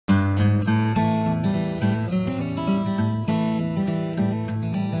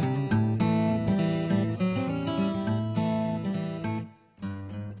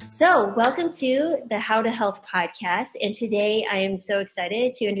So, welcome to the How to Health podcast. And today I am so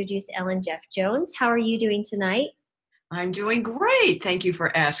excited to introduce Ellen Jeff Jones. How are you doing tonight? I'm doing great. Thank you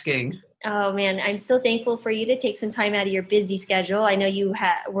for asking. Oh man, I'm so thankful for you to take some time out of your busy schedule. I know you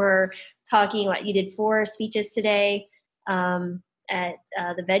were talking, you did 4 speeches today at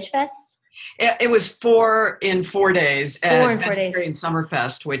the Veg Fest? It was 4 in 4 days at 4 in 4 days. Vegetarian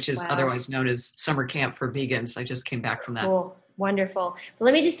Summerfest, which is Wow. otherwise known as Summer Camp for Vegans. I just came back from that. Cool. Wonderful. Well,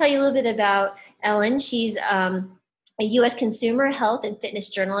 let me just tell you a little bit about Ellen. She's a U.S. consumer health and fitness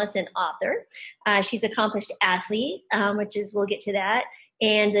journalist and author. She's an accomplished athlete, we'll get to that,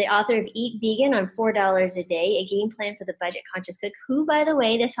 and the author of Eat Vegan on $4 a Day, a game plan for the budget conscious cook, who, by the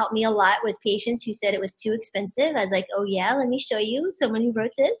way, this helped me a lot with patients who said it was too expensive. I was like, oh yeah, let me show you someone who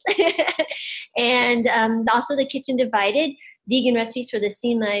wrote this. And also the Kitchen Divided, vegan recipes for the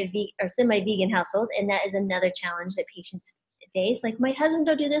semi-vegan household. And that is another challenge that patients face. Like, my husband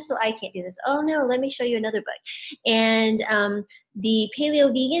don't do this, so I can't do this. Oh no, let me show you another book. And the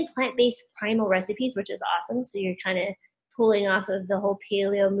Paleo Vegan plant-based primal recipes, which is awesome. So you're kind of pulling off of the whole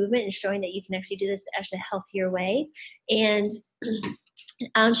paleo movement and showing that you can actually do this actually a healthier way. And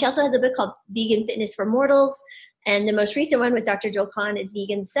she also has a book called Vegan Fitness for Mortals. And the most recent one with Dr. Joel Kahn is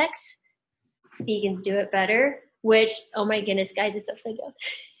Vegan Sex. Vegans Do It Better, which, oh my goodness, guys, it's upside down.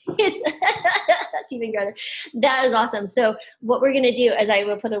 That's even better. That is awesome. So what we're going to do is I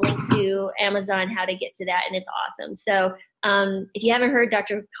will put a link to Amazon, how to get to that, and it's awesome. So if you haven't heard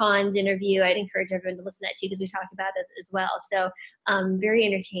Dr. Kahn's interview, I'd encourage everyone to listen to that too, because we talk about it as well. So very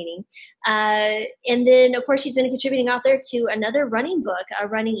entertaining. And then, of course, she's been a contributing author to another running book,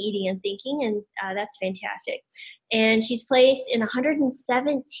 Running, Eating, and Thinking, and that's fantastic. And she's placed in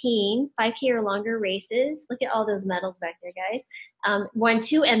 117 5K or longer races. Look at all those medals back there, guys. Won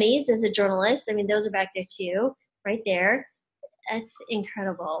 2 Emmys as a journalist. I mean, those are back there too, right there. That's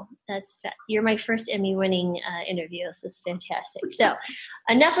incredible. You're my first Emmy-winning interview. This is fantastic. So,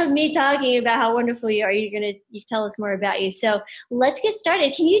 enough of me talking about how wonderful you are. You tell us more about you. So, let's get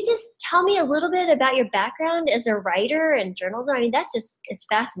started. Can you just tell me a little bit about your background as a writer and journalism? I mean, it's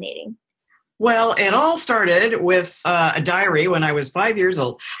fascinating. Well, it all started with a diary when I was 5 years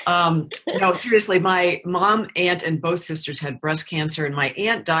old. No, seriously, my mom, aunt, and both sisters had breast cancer, and my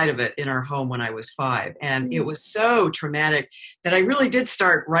aunt died of it in our home when I was 5. And it was so traumatic that I really did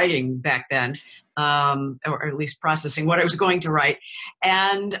start writing back then, or at least processing what I was going to write.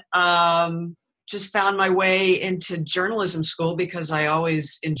 And just found my way into journalism school because I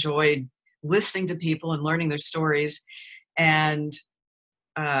always enjoyed listening to people and learning their stories. And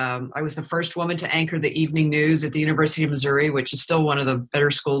I was the first woman to anchor the evening news at the University of Missouri, which is still one of the better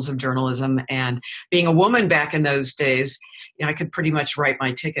schools of journalism. And being a woman back in those days, I could pretty much write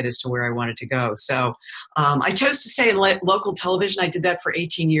my ticket as to where I wanted to go. So I chose to stay in local television. I did that for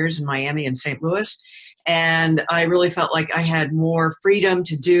 18 years in Miami and St. Louis. And I really felt like I had more freedom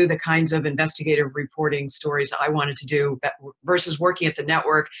to do the kinds of investigative reporting stories I wanted to do versus working at the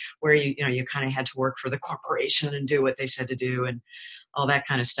network where you kind of had to work for the corporation and do what they said to do and all that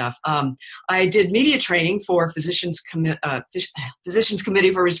kind of stuff. I did media training for Physicians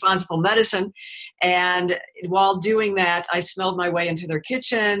Committee for Responsible Medicine. And while doing that, I smelled my way into their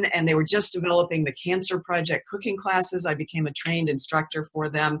kitchen, and they were just developing the Cancer Project cooking classes. I became a trained instructor for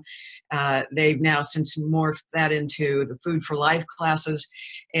them. They've now since morphed that into the Food for Life classes.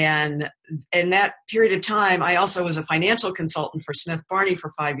 And in that period of time, I also was a financial consultant for Smith Barney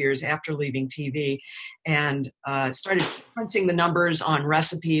for 5 years after leaving TV, and started crunching the numbers on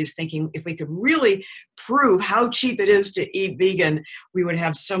recipes, thinking if we could really prove how cheap it is to eat vegan, we would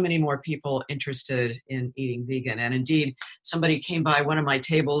have so many more people interested in eating vegan. And indeed, somebody came by one of my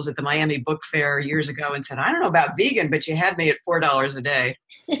tables at the Miami Book Fair years ago and said, I don't know about vegan, but you had me at $4 a day.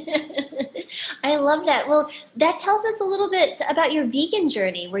 I love that. Well, that tells us a little bit about your vegan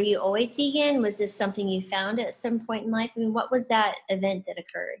journey. Were you always vegan? Was this something you found at some point in life? I mean, what was that event that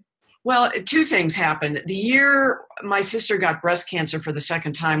occurred? Well, 2 things happened. The year my sister got breast cancer for the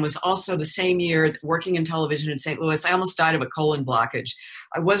second time was also the same year working in television in St. Louis. I almost died of a colon blockage.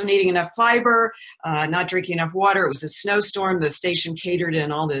 I wasn't eating enough fiber, not drinking enough water. It was a snowstorm. The station catered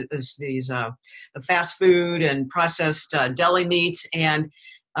in all these fast food and processed deli meats, and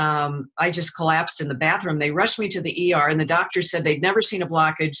I just collapsed in the bathroom. They rushed me to the ER, and the doctor said they'd never seen a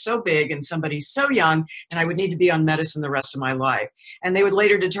blockage so big in somebody so young, and I would need to be on medicine the rest of my life. And they would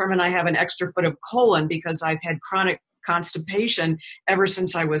later determine I have an extra foot of colon because I've had chronic constipation ever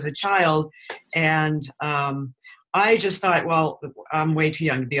since I was a child. And I just thought, well, I'm way too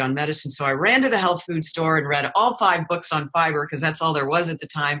young to be on medicine. So I ran to the health food store and read all 5 books on fiber because that's all there was at the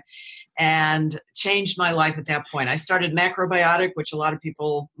time, and changed my life at that point. I started macrobiotic, which a lot of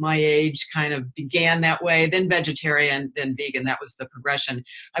people my age kind of began that way, then vegetarian, then vegan. That was the progression.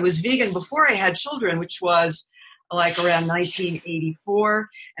 I was vegan before I had children, which was like around 1984.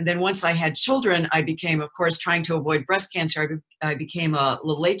 And then once I had children, I became, of course, trying to avoid breast cancer. I became a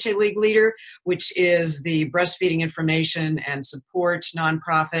La Leche League leader, which is the breastfeeding information and support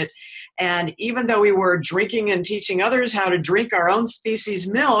nonprofit. And even though we were drinking and teaching others how to drink our own species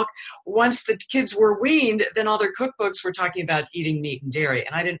milk, once the kids were weaned, then all their cookbooks were talking about eating meat and dairy.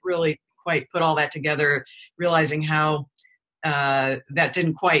 And I didn't really quite put all that together, realizing how that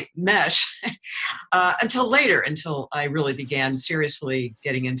didn't quite mesh until I really began seriously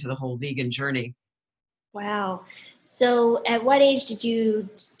getting into the whole vegan journey. Wow. So at what age did you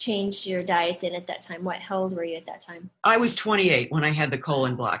change your diet then at that time? How old were you at that time? I was 28 when I had the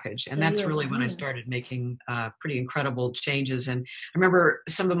colon blockage. And So that's you were really when I young. started making pretty incredible changes. And I remember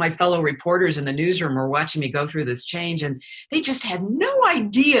some of my fellow reporters in the newsroom were watching me go through this change, and they just had no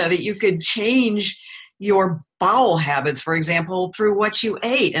idea that you could change your bowel habits, for example, through what you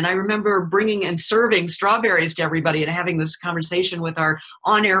ate. And I remember bringing and serving strawberries to everybody and having this conversation with our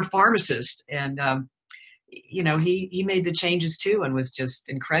on-air pharmacist. And, he made the changes too and was just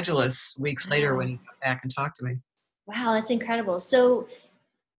incredulous weeks later when he got back and talked to me. Wow, that's incredible. So,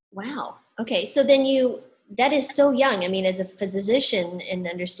 wow. Okay, so then that is so young. I mean, as a physician and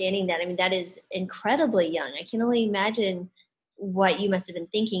understanding that, I mean, that is incredibly young. I can only imagine what you must have been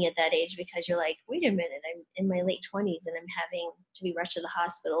thinking at that age, because you're like, wait a minute, I'm in my late 20s and I'm having to be rushed to the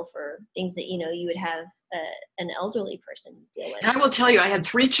hospital for things that, you would have an elderly person deal with. And I will tell you, I had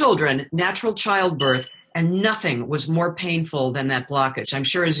 3 children, natural childbirth, and nothing was more painful than that blockage. I'm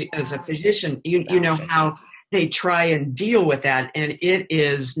sure as a physician, you know how they try and deal with that, and it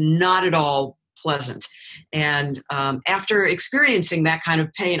is not at all pleasant. And after experiencing that kind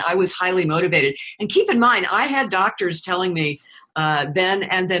of pain, I was highly motivated. And keep in mind, I had doctors telling me then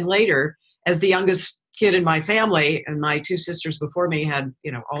and then later, as the youngest kid in my family, and my 2 sisters before me had,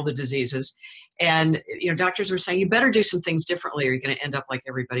 all the diseases. And, doctors were saying, you better do some things differently or you're going to end up like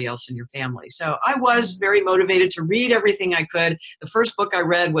everybody else in your family. So I was very motivated to read everything I could. The first book I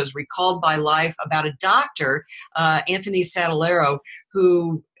read was Recalled by Life, about a doctor, Anthony Sadalero,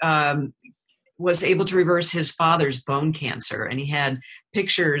 who was able to reverse his father's bone cancer. And he had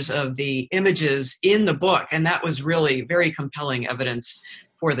pictures of the images in the book. And that was really very compelling evidence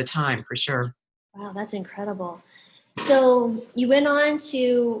for the time, for sure. Wow, that's incredible. So you went on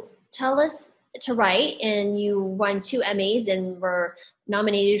to write, and you won 2 Emmys and were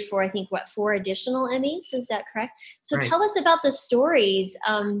nominated for, I think, 4 additional Emmys. Is that correct? So Right. Tell us about the stories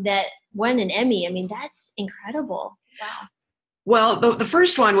that won an Emmy. I mean, that's incredible. Wow. Well, the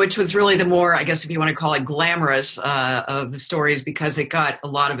first one, which was really the more, I guess if you want to call it glamorous of the stories, because it got a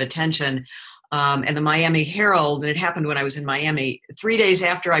lot of attention, and the Miami Herald, and it happened when I was in Miami, 3 days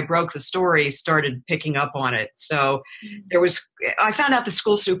after I broke the story, started picking up on it. So I found out the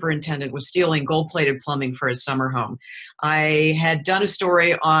school superintendent was stealing gold-plated plumbing for his summer home. I had done a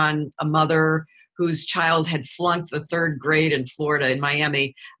story on a mother whose child had flunked the 3rd grade in Florida, in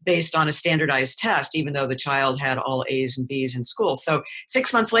Miami, based on a standardized test, even though the child had all A's and B's in school. So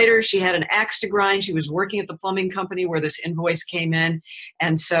 6 months later, she had an axe to grind. She was working at the plumbing company where this invoice came in.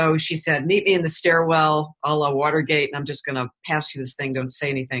 And so she said, meet me in the stairwell, a la Watergate, and I'm just going to pass you this thing. Don't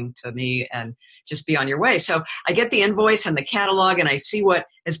say anything to me and just be on your way. So I get the invoice and the catalog, and I see what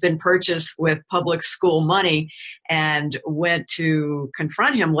has been purchased with public school money, and went to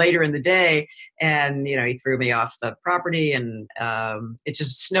confront him later in the day. And, he threw me off the property, and it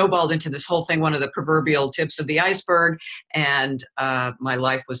just snowballed into this whole thing, one of the proverbial tips of the iceberg. And my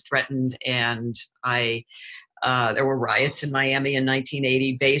life was threatened. And there were riots in Miami in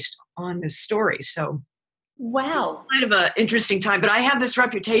 1980 based on this story. So Wow. kind of an interesting time, but I have this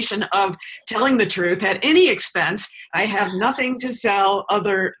reputation of telling the truth at any expense. I have nothing to sell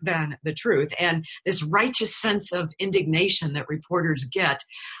other than the truth. And this righteous sense of indignation that reporters get,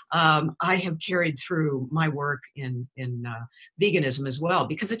 I have carried through my work in veganism as well,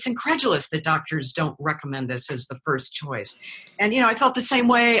 because it's incredulous that doctors don't recommend this as the first choice. And, I felt the same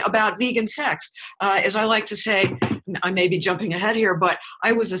way about vegan sex. As I like to say, I may be jumping ahead here, but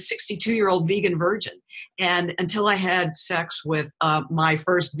I was a 62-year-old vegan virgin. And until I had sex with my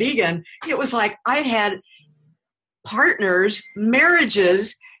first vegan, it was like I had partners,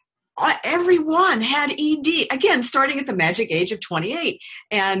 marriages, everyone had ED, again, starting at the magic age of 28.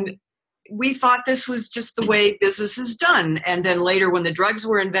 And we thought this was just the way business is done. And then later when the drugs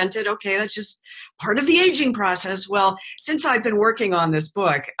were invented, okay, that's just part of the aging process. Well, since I've been working on this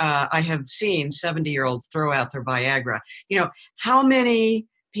book, I have seen 70-year-olds throw out their Viagra. How many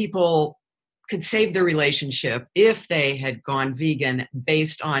people could save their relationship if they had gone vegan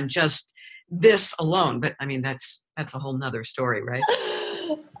based on just this alone? But I mean, that's a whole nother story, right?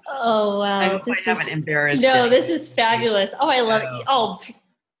 Oh, wow. I hope I haven't embarrassed No, you. this is fabulous. Oh, I love it. Oh,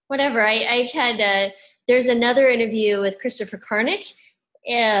 whatever. I've had, there's another interview with Christopher Karnick.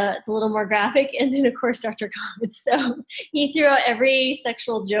 It's a little more graphic. And then, of course, Dr. Collins. So he threw out every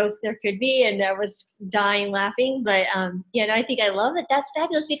sexual joke there could be, and I was dying laughing. But, I think I love it. That's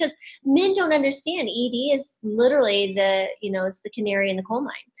fabulous because men don't understand. ED is literally it's the canary in the coal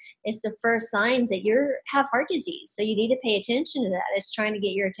mine. It's the first signs that you have heart disease. So you need to pay attention to that. It's trying to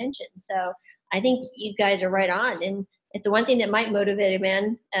get your attention. So I think you guys are right on. And if the one thing that might motivate a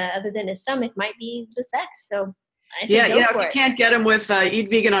man, other than his stomach, might be the sex. So I think if you can't get them with eat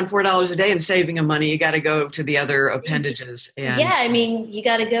vegan on $4 a day and saving them money, you got to go to the other appendages. And, you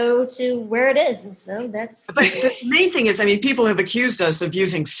got to go to where it is. And so that's. But the main thing is, people have accused us of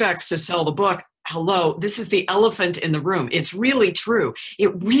using sex to sell the book. Hello, this is the elephant in the room. It's really true.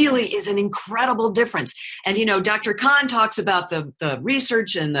 It really is an incredible difference. And, Dr. Khan talks about the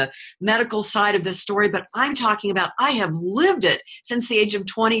research and the medical side of this story, but I'm talking about, I have lived it since the age of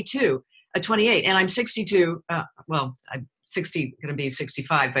 28, and I'm 62. I'm 60, going to be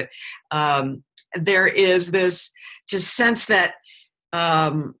 65, but there is this just sense that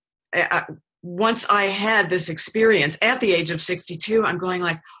once I had this experience at the age of 62, I'm going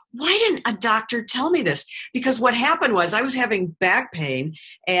like, why didn't a doctor tell me this? Because what happened was I was having back pain,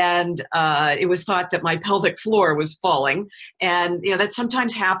 and it was thought that my pelvic floor was falling. And, that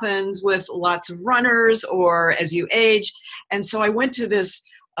sometimes happens with lots of runners or as you age. And so I went to this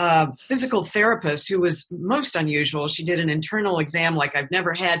physical therapist who was most unusual. She did an internal exam like I've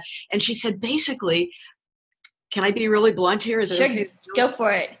never had. And she said, basically, can I be really blunt here? Is it okay? Go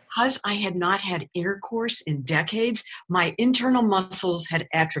for it. Because I had not had intercourse in decades, my internal muscles had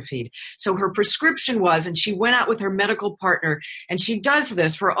atrophied. So her prescription was, and she went out with her medical partner, and she does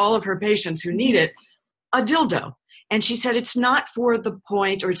this for all of her patients who need it, a dildo. And she said it's not for the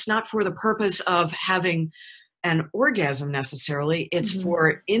point, or it's not for the purpose of having an orgasm necessarily. It's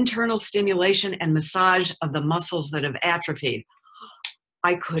for internal stimulation and massage of the muscles that have atrophied.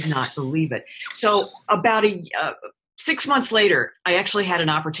 I could not believe it. So about 6 months later, I actually had an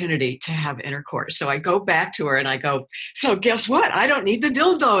opportunity to have intercourse. So I go back to her and I go, so guess what? I don't need the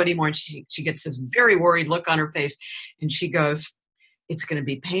dildo anymore. And she gets this very worried look on her face. And she goes, it's going to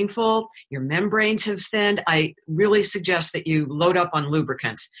be painful. Your membranes have thinned. I really suggest that you load up on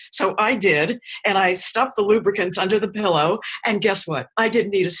lubricants. So I did, and I stuffed the lubricants under the pillow. And guess what? I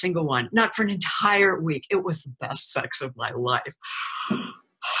didn't need a single one, not for an entire week. It was the best sex of my life.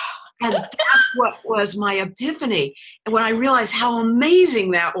 And that's what was my epiphany. And when I realized how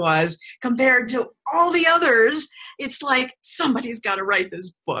amazing that was compared to all the others, it's like, somebody's got to write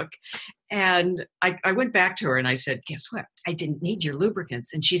this book. And I went back to her and I said, guess what? I didn't need your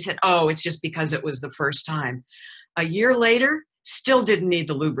lubricants. And she said, oh, it's just because it was the first time. A year later, still didn't need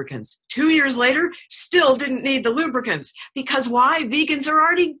the lubricants. 2 years later, still didn't need the lubricants. Because why? Vegans are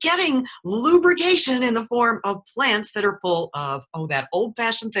already getting lubrication in the form of plants that are full of, that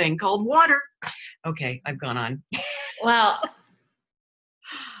old-fashioned thing called water. Okay, I've gone on. Wow.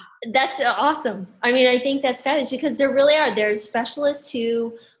 That's awesome. I think that's fabulous because there really are. There's specialists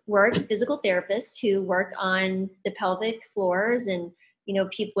who work, physical therapists who work on the pelvic floors, and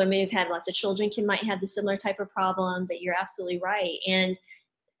women who've had lots of children might have the similar type of problem, but you're absolutely right. And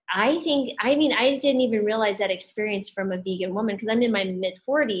I didn't even realize that experience from a vegan woman because I'm in my mid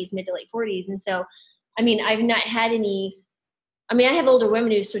to late 40s. And so, I've not had any, I have older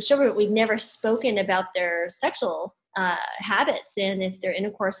women who switched over, but we've never spoken about their sexual habits and if their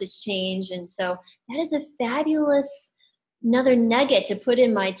intercourse has changed. And so that is a fabulous, another nugget to put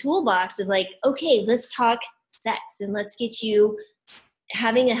in my toolbox of like, okay, let's talk sex and let's get you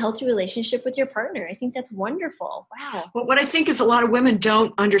having a healthy relationship with your partner. I think that's wonderful. Wow. Well, what I think is a lot of women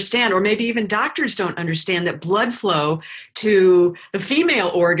don't understand, or maybe even doctors don't understand, that blood flow to the female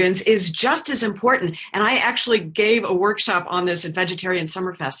organs is just as important. And I actually gave a workshop on this at Vegetarian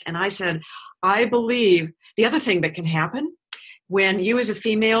Summerfest. And I said, I believe the other thing that can happen when you as a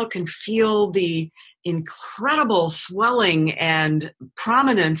female can feel the incredible swelling and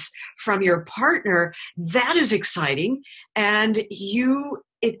prominence from your partner, that is exciting. And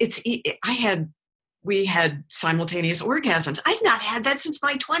I had we had simultaneous orgasms. I've not had that since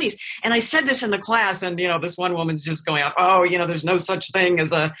my 20s. And I said this in the class, and, this one woman's just going off, there's no such thing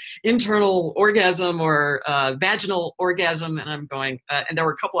as a internal orgasm or vaginal orgasm. And I'm going, and there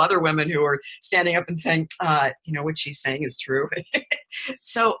were a couple other women who were standing up and saying, what she's saying is true.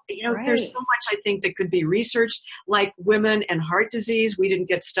 So, Right. There's so much I think that could be researched, like women and heart disease. We didn't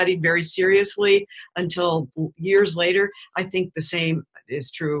get studied very seriously until years later. I think the same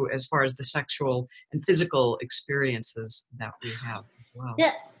is true as far as the sexual and physical experiences that we have as well.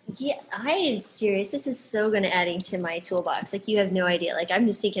 Yeah, I am serious. This is so going to add into my toolbox. Like, you have no idea. Like, I'm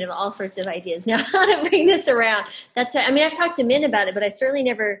just thinking of all sorts of ideas now how to bring this around. That's why, I've talked to men about it, but I certainly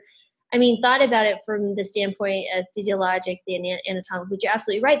never, thought about it from the standpoint of physiologic, the anatomical. But you're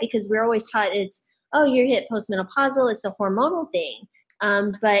absolutely right, because we're always taught you're hit postmenopausal. It's a hormonal thing.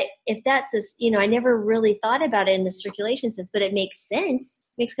 But if that's I never really thought about it in the circulation sense, but it makes sense.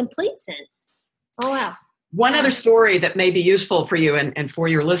 It makes complete sense. Oh, wow. One other story that may be useful for you and for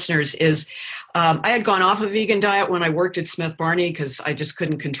your listeners is I had gone off a vegan diet when I worked at Smith Barney because I just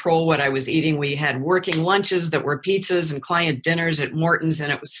couldn't control what I was eating. We had working lunches that were pizzas and client dinners at Morton's,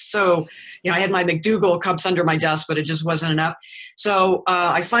 and it was so, I had my McDougal cups under my desk, but it just wasn't enough. So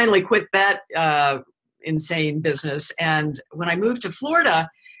I finally quit that insane business. And when I moved to Florida,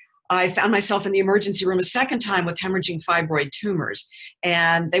 I found myself in the emergency room a second time with hemorrhaging fibroid tumors.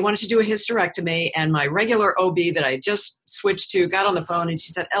 And they wanted to do a hysterectomy. And my regular OB that I just switched to got on the phone and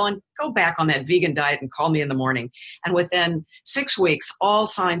she said, Ellen, go back on that vegan diet and call me in the morning. And within 6 weeks, all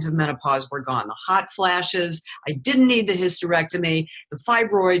signs of menopause were gone. The hot flashes, I didn't need the hysterectomy, the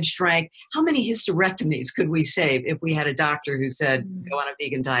fibroid shrank. How many hysterectomies could we save if we had a doctor who said, go on a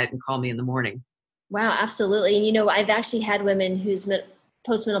vegan diet and call me in the morning? Wow, absolutely. And I've actually had women whose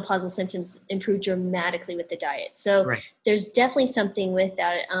postmenopausal symptoms improve dramatically with the diet. So right. There's definitely something with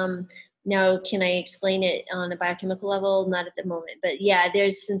that. Now, can I explain it on a biochemical level? Not at the moment, but yeah,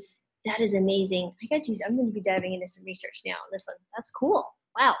 that is amazing. I'm going to be diving into some research now. This one, that's cool.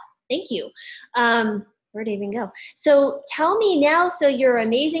 Wow. Thank you. Where'd I even go? So tell me now, so you're an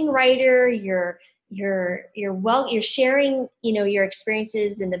amazing writer, you're sharing, your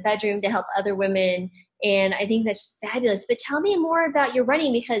experiences in the bedroom to help other women. And I think that's fabulous. But tell me more about your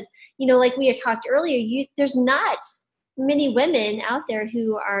running, because, like we had talked earlier, there's not many women out there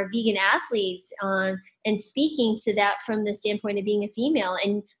who are vegan athletes and speaking to that from the standpoint of being a female.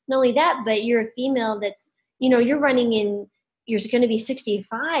 And not only that, but you're a female that's, you're running you're going to be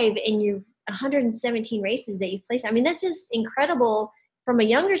 65 and you're 117 races that you've placed. That's just incredible from a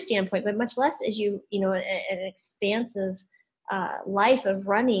younger standpoint, but much less as an expansive life of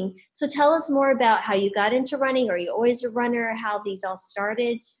running. So tell us more about how you got into running. Are you always a runner? How these all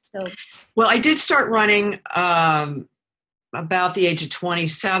started? Well, I did start running about the age of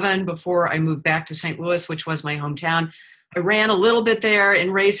 27 before I moved back to St. Louis, which was my hometown. I ran a little bit there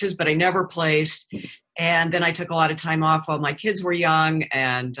in races, but I never placed. And then I took a lot of time off while my kids were young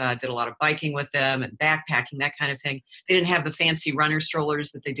and did a lot of biking with them and backpacking, that kind of thing. They didn't have the fancy runner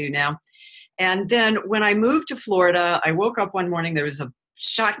strollers that they do now. And then when I moved to Florida, I woke up one morning, there was a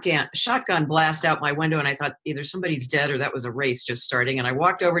shotgun blast out my window, and I thought either somebody's dead or that was a race just starting. And I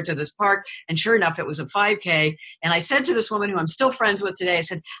walked over to this park, and sure enough, it was a 5K. And I said to this woman who I'm still friends with today, I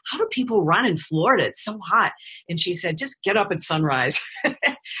said, how do people run in Florida? It's so hot. And she said, just get up at sunrise.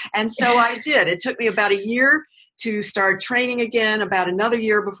 And so I did. It took me about a year to start training again, about another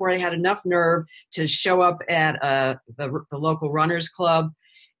year before I had enough nerve to show up at the local runners club.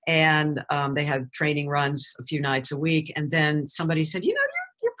 And they had training runs a few nights a week. And then somebody said, you're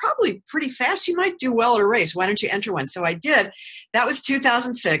probably pretty fast. You might do well at a race. Why don't you enter one? So I did. That was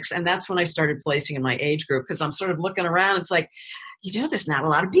 2006. And that's when I started placing in my age group, because I'm sort of looking around. It's like, there's not a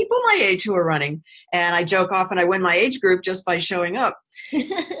lot of people my age who are running. And I joke often I win my age group just by showing up.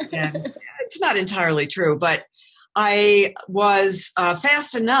 And it's not entirely true, but I was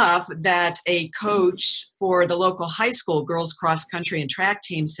fast enough that a coach for the local high school girls cross country and track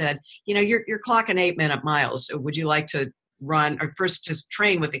team said, you're clocking 8-minute miles. So would you like to run or first just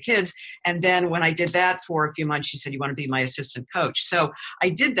train with the kids? And then when I did that for a few months, she said, you want to be my assistant coach? So I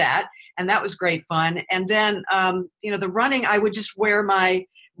did that, and that was great fun. And then, the running, I would just wear my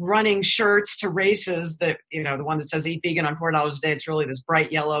running shirts to races that, the one that says eat vegan on $4 a day. It's really this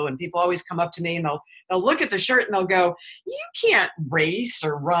bright yellow, and people always come up to me and they'll look at the shirt and they'll go, you can't race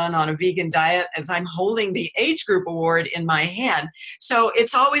or run on a vegan diet, as I'm holding the age group award in my hand. So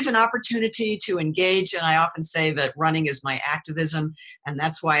it's always an opportunity to engage. And I often say that running is my activism, and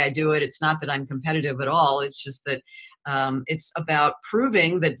that's why I do it. It's not that I'm competitive at all. It's just that it's about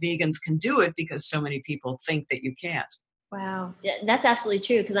proving that vegans can do it, because so many people think that you can't. Wow. Yeah, that's absolutely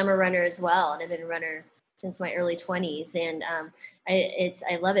true because I'm a runner as well, and I've been a runner since my early 20s, and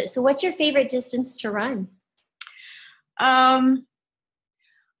I love it. So, what's your favorite distance to run? Um,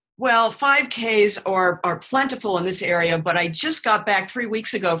 well, 5Ks are plentiful in this area, but I just got back 3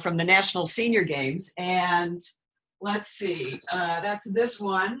 weeks ago from the National Senior Games, and let's see, that's this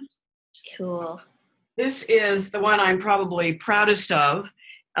one. Cool. This is the one I'm probably proudest of.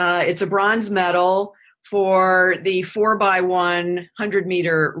 It's a bronze medal for the 4x1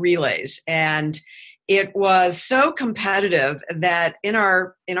 100-meter relays. And it was so competitive that in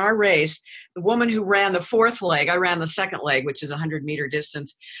our race, the woman who ran the fourth leg, I ran the second leg, which is a 100-meter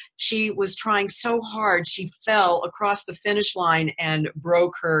distance, she was trying so hard, she fell across the finish line and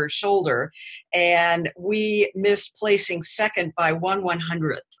broke her shoulder. And we missed placing second by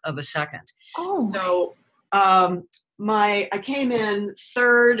 1/100th of a second. Oh, So I came in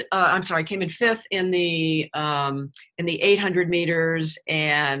I came in fifth in the 800 meters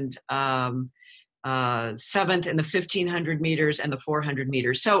and seventh in the 1500 meters and the 400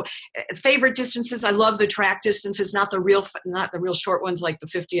 meters. So favorite distances, I love the track distances, not the real short ones like the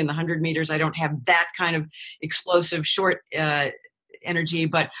 50 and the 100 meters. I don't have that kind of explosive short energy,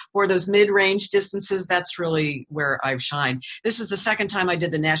 but for those mid-range distances, that's really where I've shined. This is the second time I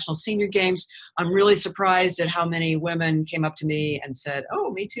did the National Senior Games. I'm really surprised at how many women came up to me and said,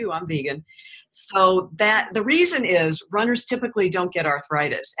 "Oh, me too, I'm vegan." So that the reason is runners typically don't get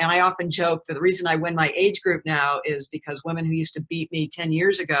arthritis. And I often joke that the reason I win my age group now is because women who used to beat me 10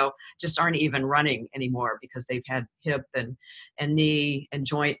 years ago just aren't even running anymore because they've had hip and knee and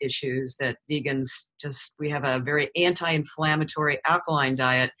joint issues that vegans we have a very anti-inflammatory alkaline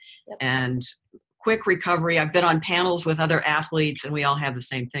diet. Yep. And quick recovery. I've been on panels with other athletes and we all have the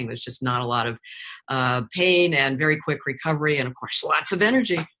same thing. There's just not a lot of pain and very quick recovery. And of course, lots of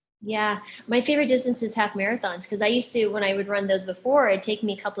energy. Yeah, my favorite distance is half marathons because I used to, when I would run those before, it'd take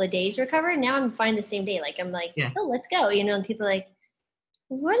me a couple of days to recover. Now I'm fine the same day. Like, I'm like, oh, let's go. And people are like,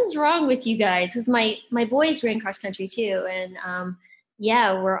 what is wrong with you guys? Because my boys ran cross country too. And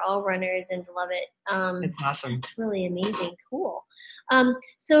yeah, we're all runners and love it. It's awesome. It's really amazing. Cool.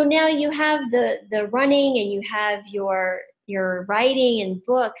 So now you have the running and you have your writing and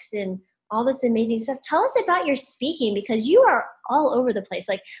books and all this amazing stuff. Tell us about your speaking because you are all over the place.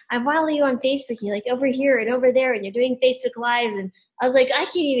 Like I follow you on Facebook, you're like over here and over there and you're doing Facebook Lives. And I was like, I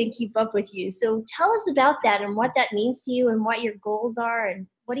can't even keep up with you. So tell us about that and what that means to you and what your goals are and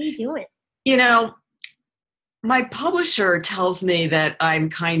what are you doing? My publisher tells me that I'm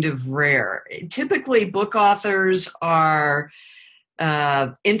kind of rare. Typically book authors are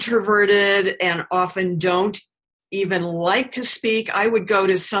introverted and often don't even like to speak. I would go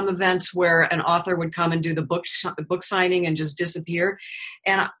to some events where an author would come and do the book signing and just disappear.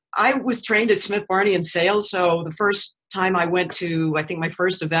 And I was trained at Smith Barney in sales. So the first time I went to, I think my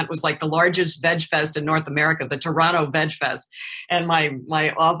first event was like the largest veg fest in North America, the Toronto Veg Fest. And my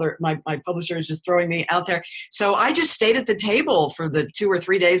publisher is just throwing me out there. So I just stayed at the table for the 2 or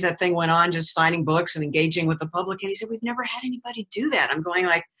 3 days that thing went on, just signing books and engaging with the public. And he said, we've never had anybody do that. I'm going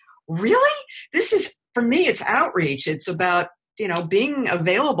like, really? This is, for me, it's outreach. It's about, being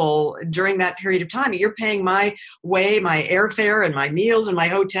available during that period of time. You're paying my way, my airfare and my meals and my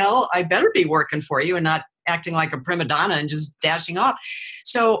hotel. I better be working for you and not acting like a prima donna and just dashing off.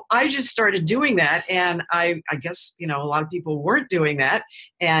 So I just started doing that. And I guess, a lot of people weren't doing that.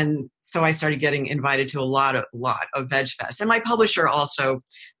 And so I started getting invited to a lot of Veg Fest. And my publisher also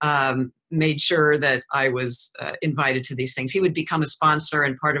made sure that I was invited to these things. He would become a sponsor,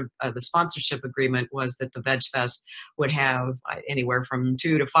 and part of the sponsorship agreement was that the Veg Fest would have anywhere from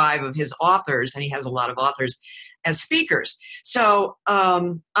 2 to 5 of his authors, and he has a lot of authors, as speakers. So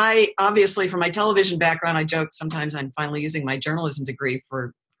I obviously, from my television background, I joke sometimes I'm finally using my journalism degree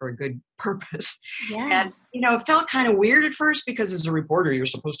for a good purpose. Yeah. And, it felt kind of weird at first because as a reporter, you're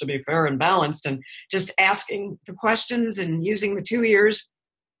supposed to be fair and balanced and just asking the questions and using the 2 ears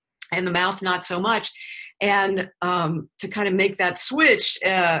and the mouth, not so much. And to kind of make that switch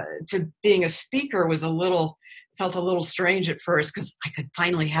to being a speaker felt a little strange at first because I could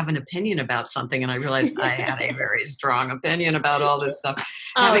finally have an opinion about something. And I realized I had a very strong opinion about all this stuff.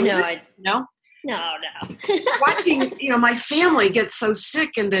 Oh, No? No. Watching, my family get so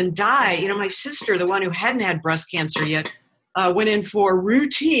sick and then die. My sister, the one who hadn't had breast cancer yet, went in for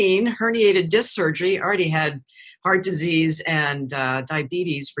routine herniated disc surgery, already had heart disease and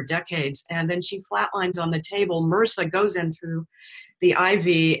diabetes for decades. And then she flatlines on the table. MRSA goes in through the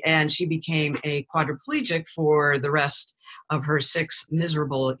IV and she became a quadriplegic for the rest of her 6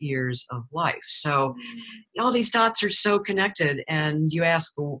 miserable years of life. So all these dots are so connected. And you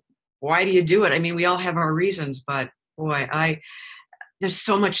ask, why do you do it? I mean, we all have our reasons, but boy, there's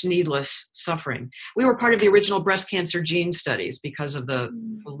so much needless suffering. We were part of the original breast cancer gene studies because of the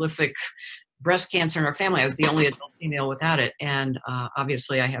prolific breast cancer in our family. I was the only adult female without it. And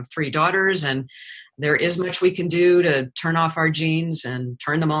obviously I have 3 daughters, and there is much we can do to turn off our genes and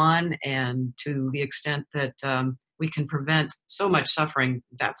turn them on. And to the extent that we can prevent so much suffering,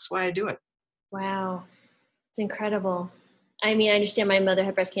 that's why I do it. Wow. It's incredible. I mean, I understand my mother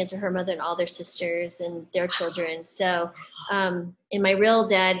had breast cancer, her mother and all their sisters and their children. So, and my real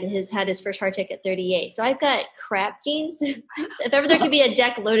dad has had his first heart attack at 38. So I've got crap genes. If ever there could be a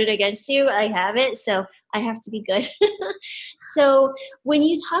deck loaded against you, I have it. So I have to be good. So when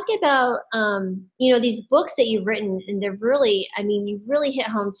you talk about, these books that you've written, and they're really, I mean, you really hit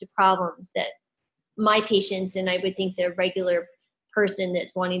home to problems that my patients, and I would think the regular person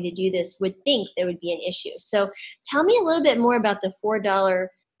that's wanting to do this would think there would be an issue. So tell me a little bit more about the $4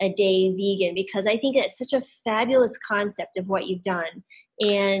 a day vegan, because I think that's such a fabulous concept of what you've done.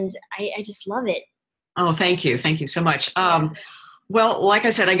 And I just love it. Oh, thank you. Thank you so much. Well, like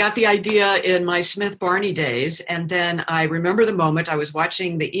I said, I got the idea in my Smith Barney days. And then I remember the moment I was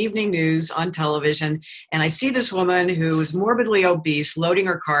watching the evening news on television, and I see this woman who is morbidly obese loading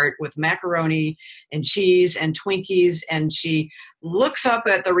her cart with macaroni and cheese and Twinkies. And she looks up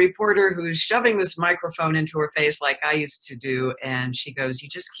at the reporter who's shoving this microphone into her face like I used to do. And she goes, "You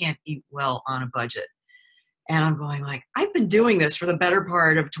just can't eat well on a budget." And I'm going like, I've been doing this for the better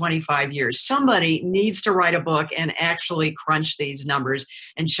part of 25 years. Somebody needs to write a book and actually crunch these numbers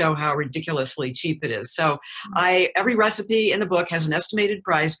and show how ridiculously cheap it is. So every recipe in the book has an estimated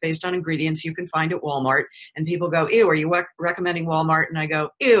price based on ingredients you can find at Walmart. And people go, "Ew, are you recommending Walmart?" And I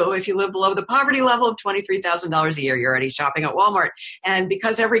go, "Ew, if you live below the poverty level of $23,000 a year, you're already shopping at Walmart." And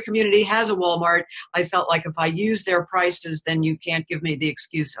because every community has a Walmart, I felt like if I use their prices, then you can't give me the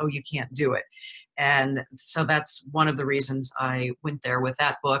excuse, "Oh, you can't do it." And so that's one of the reasons I went there with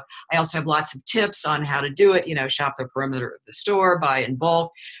that book. I also have lots of tips on how to do it. Shop the perimeter of the store, buy in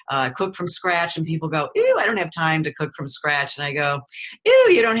bulk, cook from scratch. And people go, "Ew, I don't have time to cook from scratch." And I go, "Ew,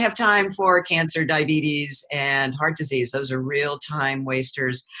 you don't have time for cancer, diabetes, and heart disease. Those are real time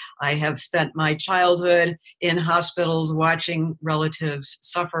wasters." I have spent my childhood in hospitals watching relatives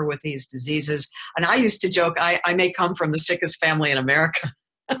suffer with these diseases. And I used to joke, I may come from the sickest family in America.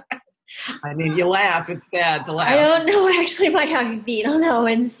 I mean, you laugh. It's sad to laugh. I don't know actually my happy feet on that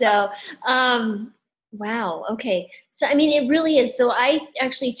one. So, wow. Okay. So, I mean, it really is. So I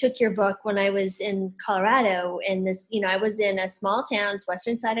actually took your book when I was in Colorado, and I was in a small town, it's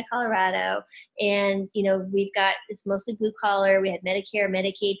western side of Colorado. And, it's mostly blue collar. We had Medicare,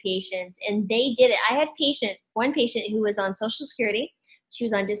 Medicaid patients, and they did it. I had one patient who was on Social Security. She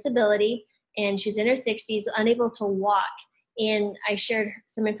was on disability, and she was in her 60s, unable to walk. And I shared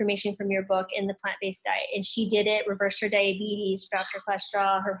some information from your book in the plant-based diet, and she did it, reversed her diabetes, dropped her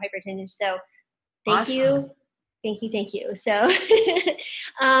cholesterol, her hypertension. So thank you. So,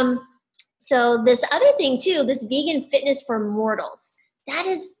 so this other thing too, this vegan fitness for mortals, that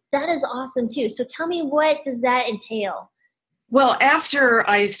is awesome too. So tell me, what does that entail? Well, after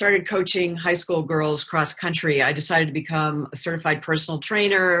I started coaching high school girls cross country, I decided to become a certified personal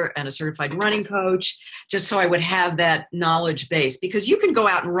trainer and a certified running coach, just so I would have that knowledge base. Because you can go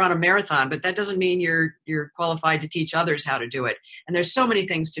out and run a marathon, but that doesn't mean you're qualified to teach others how to do it. And there's so many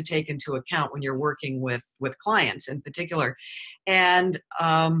things to take into account when you're working with clients in particular. And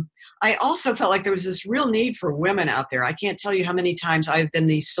I also felt like there was this real need for women out there. I can't tell you how many times I've been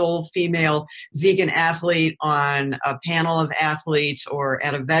the sole female vegan athlete on a panel of athletes or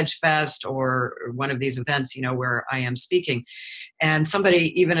at a Veg Fest or one of these events, where I am speaking. And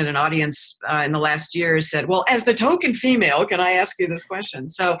somebody, even in an audience in the last year, said, "Well, as the token female, can I ask you this question?"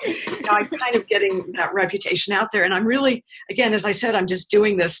 So I'm kind of getting that reputation out there. And I'm really, again, as I said, I'm just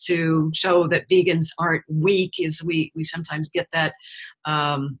doing this to show that vegans aren't weak, as we sometimes get that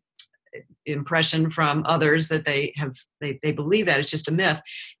impression from others that they believe that it's just a myth.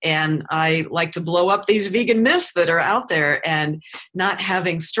 And I like to blow up these vegan myths that are out there, and not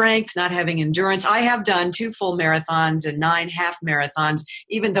having strength, not having endurance. I have done 2 full marathons and 9 half marathons,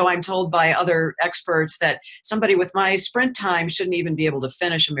 even though I'm told by other experts that somebody with my sprint time shouldn't even be able to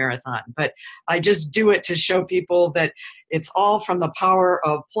finish a marathon. But I just do it to show people that it's all from the power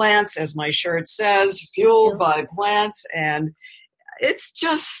of plants, as my shirt says, fueled by plants. And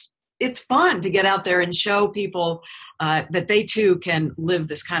it's fun to get out there and show people that they too can live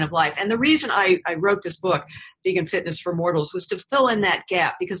this kind of life. And the reason I wrote this book, Vegan Fitness for Mortals, was to fill in that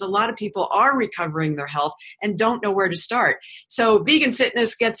gap, because a lot of people are recovering their health and don't know where to start. So Vegan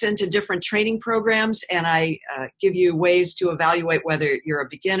Fitness gets into different training programs, and I give you ways to evaluate whether you're a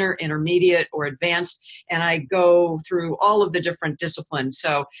beginner, intermediate, or advanced. And I go through all of the different disciplines.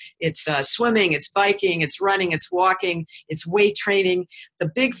 So it's swimming, it's biking, it's running, it's walking, it's weight training.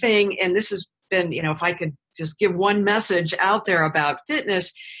 The big thing, and this has been, if I could just give one message out there about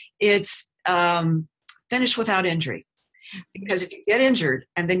fitness, it's finish without injury. Because if you get injured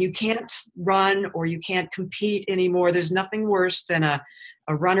and then you can't run or you can't compete anymore, there's nothing worse than a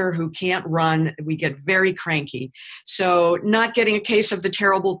runner who can't run. We get very cranky. So not getting a case of the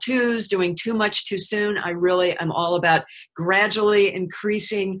terrible twos, doing too much too soon. I really am all about gradually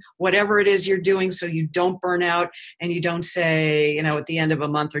increasing whatever it is you're doing so you don't burn out and you don't say, at the end of a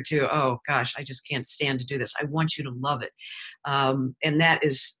month or two, oh gosh, I just can't stand to do this. I want you to love it. And that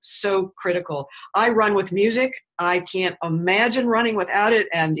is so critical. I run with music. I can't imagine running without it.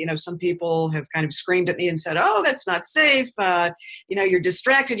 And, some people have kind of screamed at me and said, oh, that's not safe. You're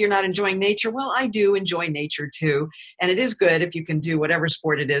distracted. You're not enjoying nature. Well, I do enjoy nature too. And it is good if you can do whatever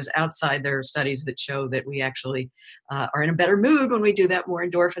sport it is outside. There are studies that show that we actually are in a better mood when we do that, more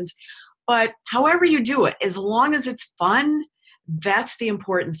endorphins. But however you do it, as long as it's fun, that's the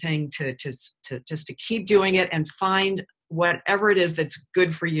important thing to just to keep doing it and find whatever it is that's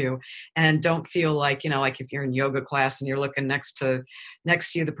good for you. And don't feel like, like if you're in yoga class and you're looking next to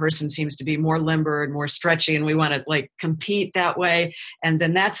you, the person seems to be more limber and more stretchy, and we want to compete that way. And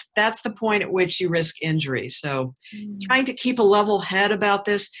then that's the point at which you risk injury. So trying to keep a level head about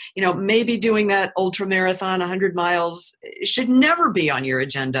this, maybe doing that ultra marathon, 100 miles should never be on your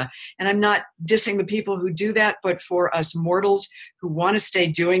agenda. And I'm not dissing the people who do that, but for us mortals who want to stay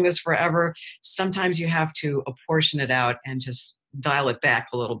doing this forever, sometimes you have to apportion it out and just dial it back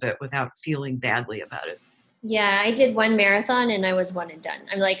a little bit without feeling badly about it. Yeah, I did one marathon and I was one and done.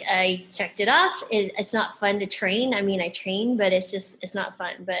 I checked it off. It's not fun to train. I mean, I train, but it's not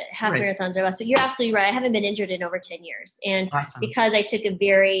fun. But half marathons are less. But you're absolutely right. I haven't been injured in over 10 years. And because I took a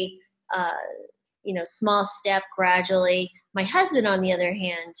very, small step gradually. My husband, on the other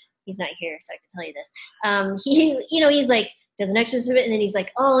hand, he's not here, so I can tell you this. He's like, does an exercise bit, and then he's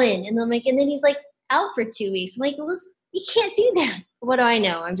like all in. And then he's like out for 2 weeks. I'm like, listen, you can't do that. What do I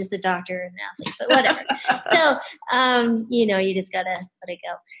know? I'm just a doctor and an athlete, but whatever. So, you just got to let it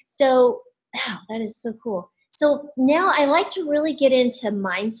go. So, wow, that is so cool. So now I like to really get into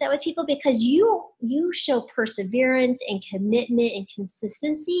mindset with people, because you show perseverance and commitment and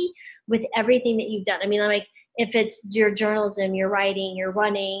consistency with everything that you've done. I mean, if it's your journalism, your writing, your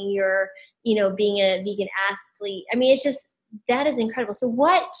running, your, being a vegan athlete. I mean, it's just, that is incredible. So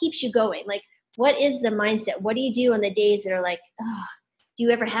what keeps you going? What is the mindset? What do you do on the days that are like, oh, do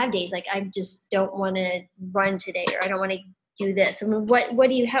you ever have days like, I just don't want to run today, or I don't want to do this? I mean, what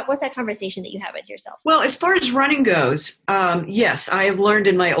do you have? What's that conversation that you have with yourself? Well, as far as running goes, yes, I have learned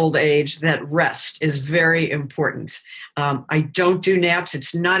in my old age that rest is very important. I don't do naps.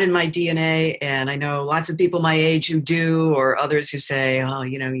 It's not in my DNA. And I know lots of people my age who do, or others who say, oh,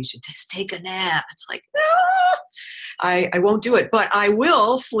 you should just take a nap. It's like, no. I won't do it, but I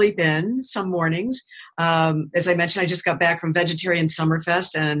will sleep in some mornings. As I mentioned, I just got back from Vegetarian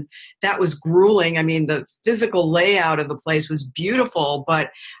Summerfest, and that was grueling. I mean, the physical layout of the place was beautiful, but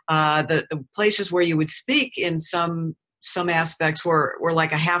the places where you would speak in some aspects were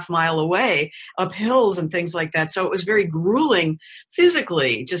like a half mile away, up hills and things like that. So it was very grueling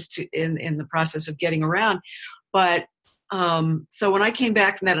physically, just in the process of getting around. But so when I came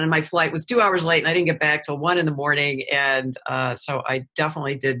back from that, and my flight was 2 hours late, and I didn't get back till 1 a.m. And so I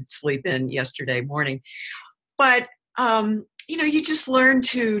definitely did sleep in yesterday morning. But, you just learn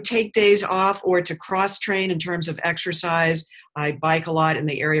to take days off or to cross train in terms of exercise. I bike a lot in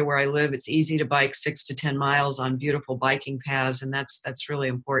the area where I live. It's easy to bike 6 to 10 miles on beautiful biking paths, and that's really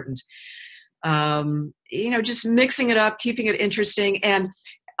important. Just mixing it up, keeping it interesting. And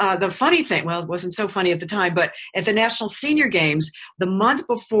the funny thing, well, it wasn't so funny at the time, but at the National Senior Games, the month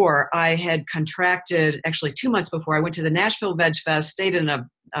before, I had contracted, actually 2 months before, I went to the Nashville Veg Fest, stayed in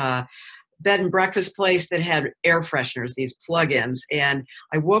a bed and breakfast place that had air fresheners, these plug-ins. And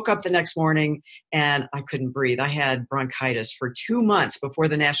I woke up the next morning and I couldn't breathe. I had bronchitis for 2 months before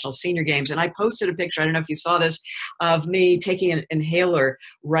the National Senior Games. And I posted a picture, I don't know if you saw this, of me taking an inhaler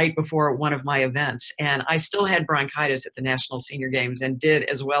right before one of my events. And I still had bronchitis at the National Senior Games and did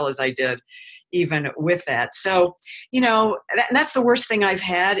as well as I did even with that. So, that's the worst thing I've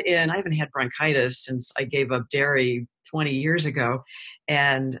had. I haven't had bronchitis since I gave up dairy 20 years ago.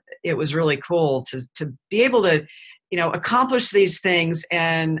 And it was really cool to be able to accomplish these things,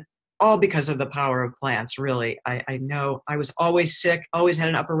 and all because of the power of plants, really. I know I was always sick, always had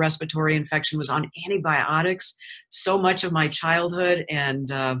an upper respiratory infection, was on antibiotics so much of my childhood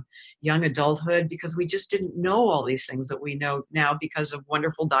and young adulthood, because we just didn't know all these things that we know now because of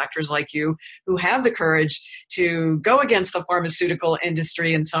wonderful doctors like you who have the courage to go against the pharmaceutical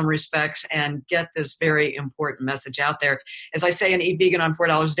industry in some respects and get this very important message out there. As I say in Eat Vegan on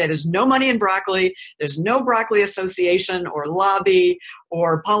 $4 a Day, there's no money in broccoli. There's no broccoli association or lobby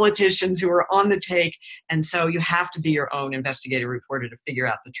or politicians who are on the take. And so you have to be your own investigative reporter to figure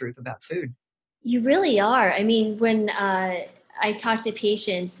out the truth about food. You really are. I mean, when I talk to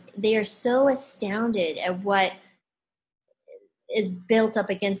patients, they are so astounded at what is built up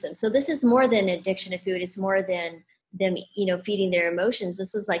against them. So this is more than addiction to food. It's more than them, feeding their emotions.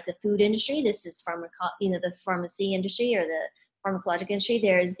 This is like the food industry. This is the pharmacy industry or the pharmacologic industry.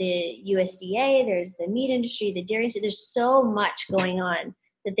 There's the USDA, there's the meat industry, the dairy industry. There's so much going on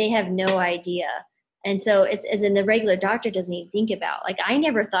that they have no idea. And so it's as in the regular doctor doesn't even think about. Like, I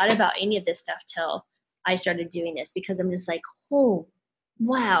never thought about any of this stuff till I started doing this, because I'm just like, oh,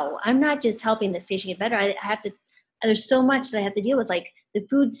 wow, I'm not just helping this patient get better. I have to, there's so much that I have to deal with, like the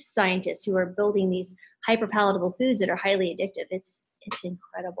food scientists who are building these hyper palatable foods that are highly addictive. It's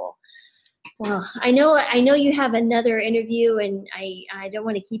incredible. Well, I know you have another interview, and I don't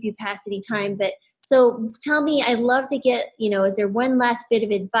want to keep you past any time, but so tell me, I'd love to get, is there one last bit of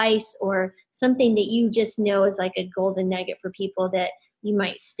advice or something that you just know is like a golden nugget for people that you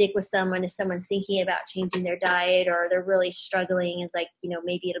might stick with someone if someone's thinking about changing their diet, or they're really struggling, is like,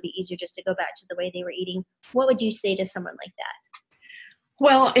 maybe it'll be easier just to go back to the way they were eating. What would you say to someone like that?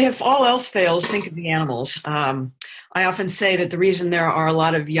 Well, if all else fails, think of the animals. I often say that the reason there are a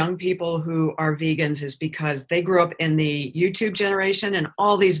lot of young people who are vegans is because they grew up in the YouTube generation, and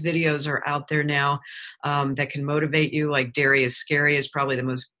all these videos are out there now that can motivate you. Like Dairy is Scary is probably the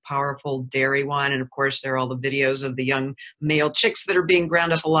most powerful dairy one. And of course, there are all the videos of the young male chicks that are being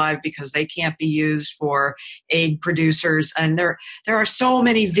ground up alive because they can't be used for egg producers. And there are so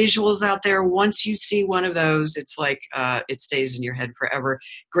many visuals out there. Once you see one of those, it's like it stays in your head forever.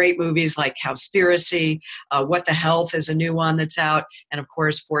 Great movies like Cowspiracy, What the Health is a new one that's out, and of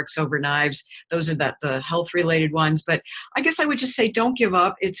course Forks Over Knives. Those are the health related ones. But I guess I would just say don't give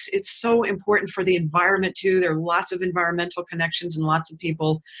up. It's so important for the environment too. There are lots of environmental connections and lots of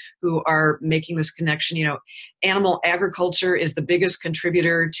people who are making this connection. Animal agriculture is the biggest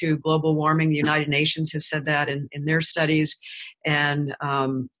contributor to global warming. The United Nations has said that in their studies. And,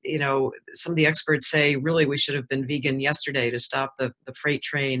 some of the experts say, really, we should have been vegan yesterday to stop the freight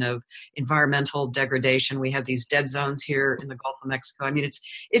train of environmental degradation. We have these dead zones here in the Gulf of Mexico. I mean,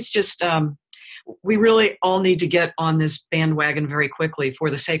 it's just, we really all need to get on this bandwagon very quickly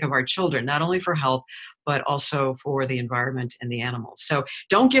for the sake of our children, not only for health, but also for the environment and the animals. So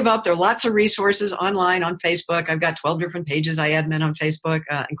don't give up. There are lots of resources online on Facebook. I've got 12 different pages I admin on Facebook,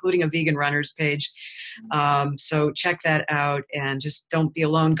 including a vegan runners page. So check that out, and just don't be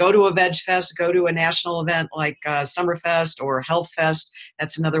alone. Go to a Veg Fest, go to a national event like Summerfest or Health Fest.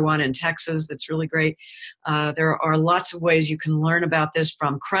 That's another one in Texas that's really great. There are lots of ways you can learn about this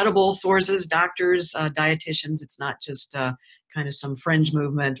from credible sources, doctors, dietitians. It's not just kind of some fringe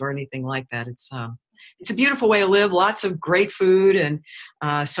movement or anything like that. It's a beautiful way to live, lots of great food, and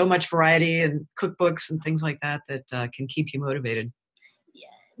so much variety, and cookbooks and things like that can keep you motivated. Yeah,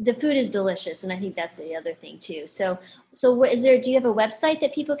 the food is delicious, and I think that's the other thing too. So what is there? Do you have a website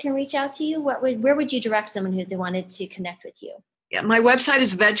that people can reach out to you? Where would you direct someone who they wanted to connect with you? Yeah, my website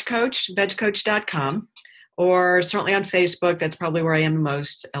is vegcoach.com, or certainly on Facebook. That's probably where I am the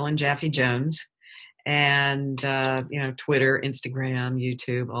most, Ellen Jaffe Jones. And Twitter, Instagram,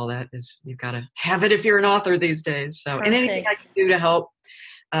 YouTube, all that you've got to have it if you're an author these days. So, and anything I can do to help,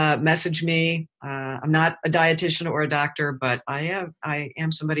 message me. I'm not a dietitian or a doctor, but I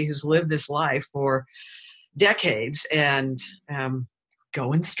am somebody who's lived this life for decades and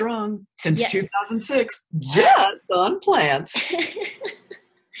going strong since 2006, just on plants.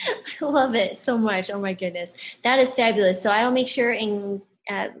 I love it so much. Oh my goodness, that is fabulous. So I'll make sure and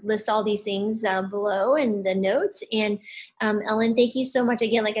list all these things below in the notes. And Ellen, thank you so much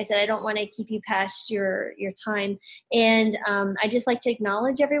again. Like I said, I don't want to keep you past your time. And I just like to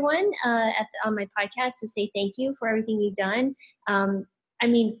acknowledge everyone on my podcast to say thank you for everything you've done. I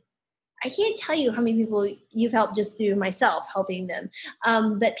mean, I can't tell you how many people you've helped just through myself helping them.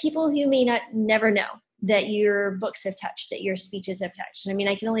 But people who may never know that your books have touched, that your speeches have touched. And I mean,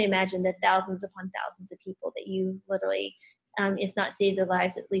 I can only imagine the thousands upon thousands of people that you literally if not saved their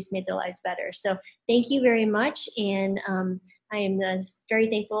lives, at least made their lives better. So thank you very much. And I am very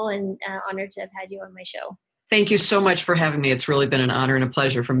thankful and honored to have had you on my show. Thank you so much for having me. It's really been an honor and a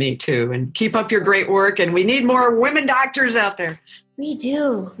pleasure for me too. And keep up your great work. And we need more women doctors out there. We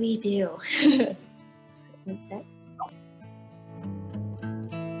do. That's it.